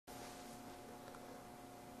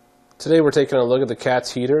Today we're taking a look at the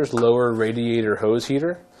Cat's Heater's lower radiator hose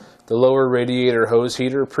heater. The lower radiator hose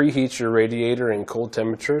heater preheats your radiator in cold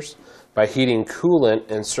temperatures by heating coolant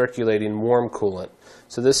and circulating warm coolant.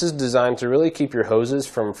 So this is designed to really keep your hoses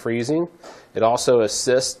from freezing. It also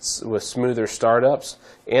assists with smoother startups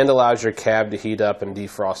and allows your cab to heat up and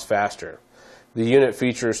defrost faster. The unit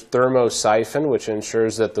features Thermo Siphon, which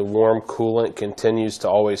ensures that the warm coolant continues to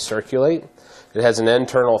always circulate. It has an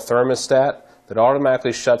internal thermostat that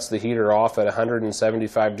automatically shuts the heater off at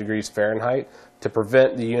 175 degrees Fahrenheit to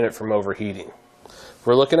prevent the unit from overheating.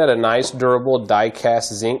 We're looking at a nice durable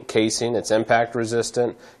die-cast zinc casing. It's impact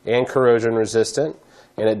resistant and corrosion resistant,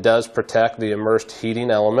 and it does protect the immersed heating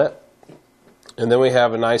element. And then we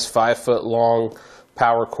have a nice 5-foot long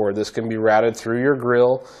power cord. This can be routed through your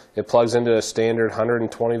grill. It plugs into a standard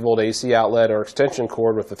 120 volt AC outlet or extension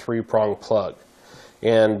cord with a 3-prong plug.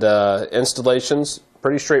 And installation's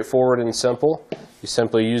pretty straightforward and simple. You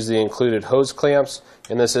simply use the included hose clamps,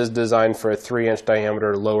 and this is designed for a 3-inch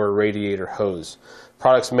diameter lower radiator hose.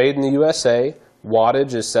 Product's made in the USA.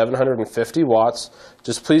 Wattage is 750 watts.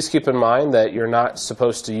 Just please keep in mind that you're not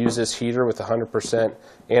supposed to use this heater with 100%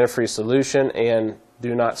 antifreeze solution, and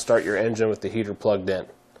do not start your engine with the heater plugged in.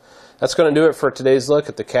 That's going to do it for today's look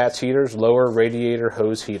at the Cat's Heater's lower radiator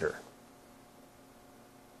hose heater.